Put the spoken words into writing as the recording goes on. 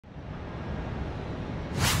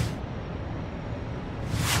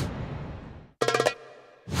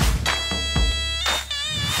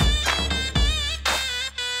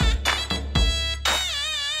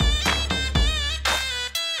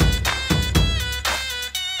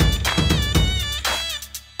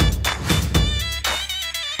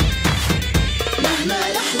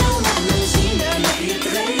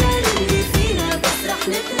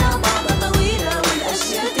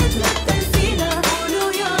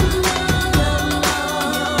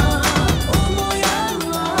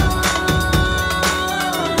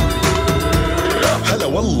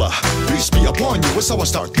upon you. It's how I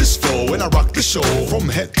start this flow, and I rock the show from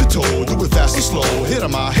head to toe. Do it fast or slow, hit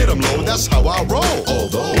 'em high, hit 'em low. That's how I roll.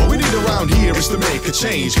 Although what we need around here is to make a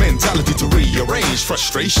change, mentality to rearrange.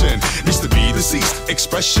 Frustration needs to be deceased,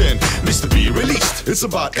 expression needs to be released. It's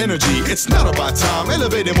about energy, it's not about time.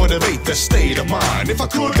 Elevate and motivate the state of mind. If I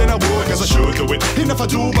could, then I would, cause I should do it. And if I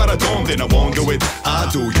do, but I don't, then I won't do it. I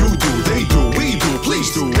do, you do, they do, we do, please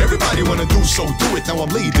do. Everybody wanna do, so do it. Now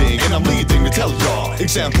I'm leading, and I'm leading to tell y'all.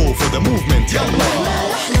 Example for the movement, yalla.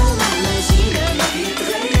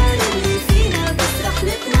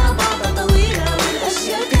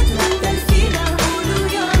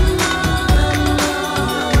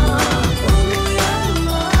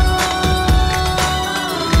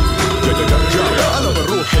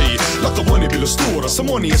 لقبوني بالاسطوره،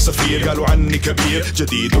 سموني السفير، قالوا عني كبير،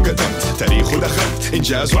 جديد وقدمت، تاريخ ودخلت،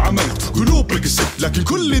 انجاز وعملت، قلوب رقصت، لكن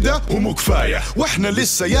كل ده ومو كفايه، واحنا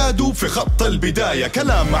لسه يادوب في خط البدايه،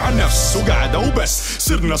 كلام مع النفس وقعده وبس،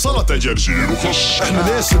 صرنا سلطه جرجير وخش، احنا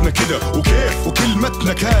ليه صرنا كده وكيف،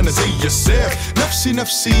 وكلمتنا كان زي السيف، نفسي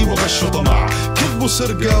نفسي وغش وطمع، كذب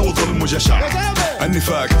وسرقه وظلم وجشع،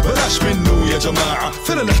 النفاق بلاش منه يا جماعه،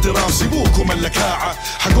 فين الاحترام سيبوكم اللكاعه،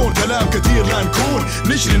 حقول كلام كتير لا نكون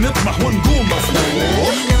نجري نطمح ونقوم مفهوم.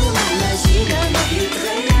 احنا ومهما جينا ما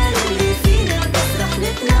بيتغير اللي فينا، بس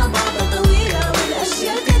رحلتنا بعضها طويلة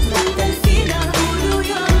والاشياء تتبدل فينا، قولوا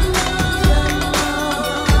يلا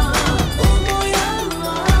قوموا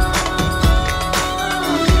يلا.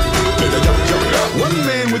 One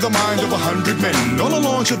man with a mind of 100 men on a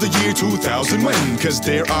launch of the year 2000 when, cause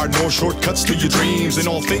there are no shortcuts to your dreams and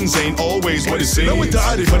all things ain't always what it seems. لو انت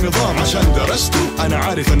عارف النظام عشان درسته، انا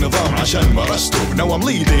عارف النظام عشان مارسته. Now I'm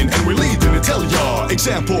leading and we're leading to tell y'all.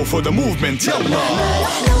 Example for the movement, يلا.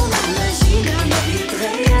 احنا ومهما جينا ما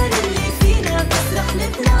بيتغير اللي فينا، بس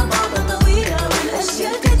رحلتنا بعضها طويلة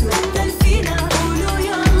والاشياء تتبدل فينا، قولوا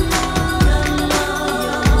يلا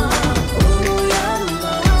قولوا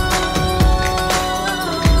يلا.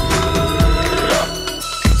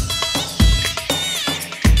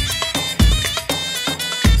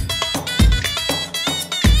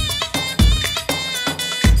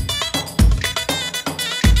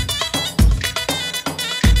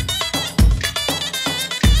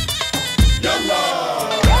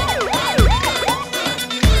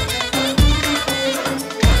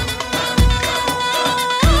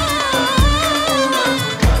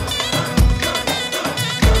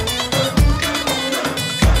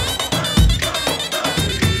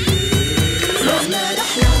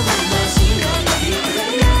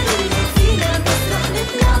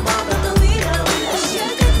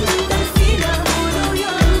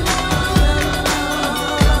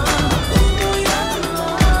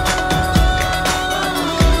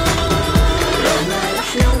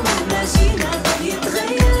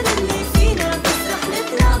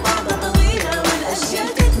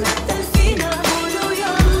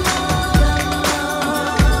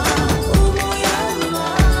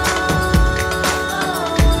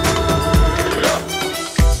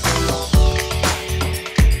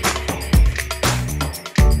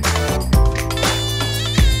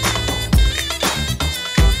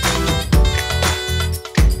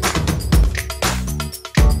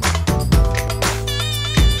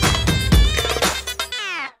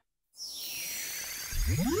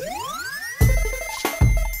 Yeah.